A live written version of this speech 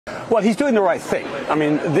Well, he's doing the right thing. I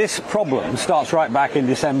mean, this problem starts right back in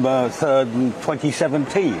December 3rd,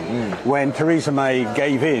 2017, when Theresa May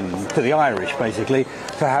gave in to the Irish, basically,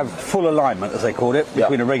 to have full alignment, as they called it,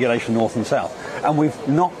 between a regulation north and south. And we've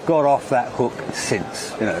not got off that hook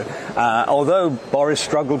since, you know. Although Boris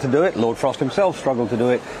struggled to do it, Lord Frost himself struggled to do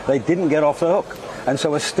it, they didn't get off the hook. And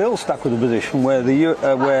so we're still stuck with a position where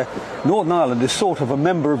where Northern Ireland is sort of a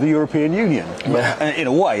member of the European Union. In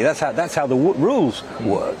a way, that's how the rules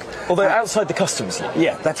work. Although outside the customs union.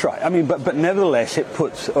 Yeah, that's right. I mean, but nevertheless, it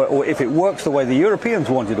puts, or if it works the way the Europeans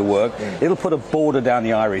want it to work, it'll put a border down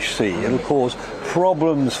the Irish Sea. It'll cause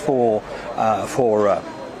problems for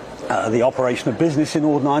the operation of business in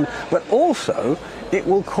Northern Ireland, but also it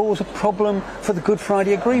will cause a problem for the Good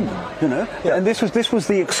Friday Agreement, you know. And this was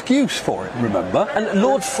the excuse for it, remember? And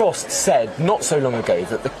Lord Frost said not so long ago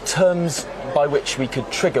that the terms by which we could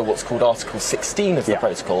trigger what's called Article 16 of the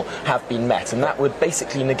protocol have been met, and that would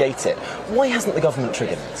basically negate it. Why hasn't the government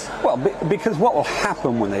triggered it? Well, because what will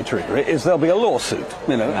happen when they trigger it is there'll be a lawsuit,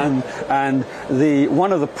 you know, and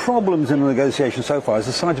one of the problems in the negotiation so far is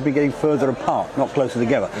the sides have been getting further apart, not closer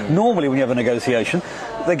together. Normally, when you have a negotiation,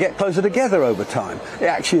 they get closer together over time. It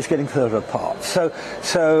actually is getting further apart.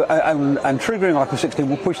 And triggering Article 16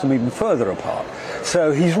 will push them even further apart.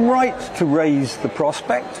 So he's right to raise the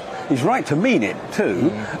prospect. He's right to mean it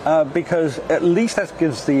too, because at least that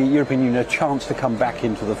gives the European Union a chance to come back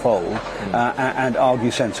into the fold and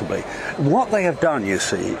argue sensibly. What they have done, you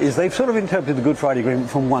see, is they've sort of interpreted the Good Friday Agreement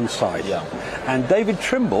from one side. And David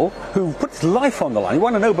Trimble, who put his life on the line, he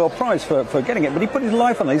won a Nobel Prize for getting it, but he put his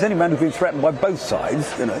life on the line. He's the only man who's been threatened by both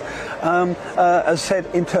sides, you know, has said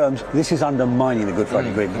in terms, this is undermining the Good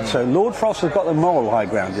Friday Agreement. So Lord Frost has got the moral high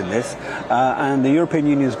ground in this, and the European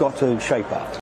Union has got to shape up.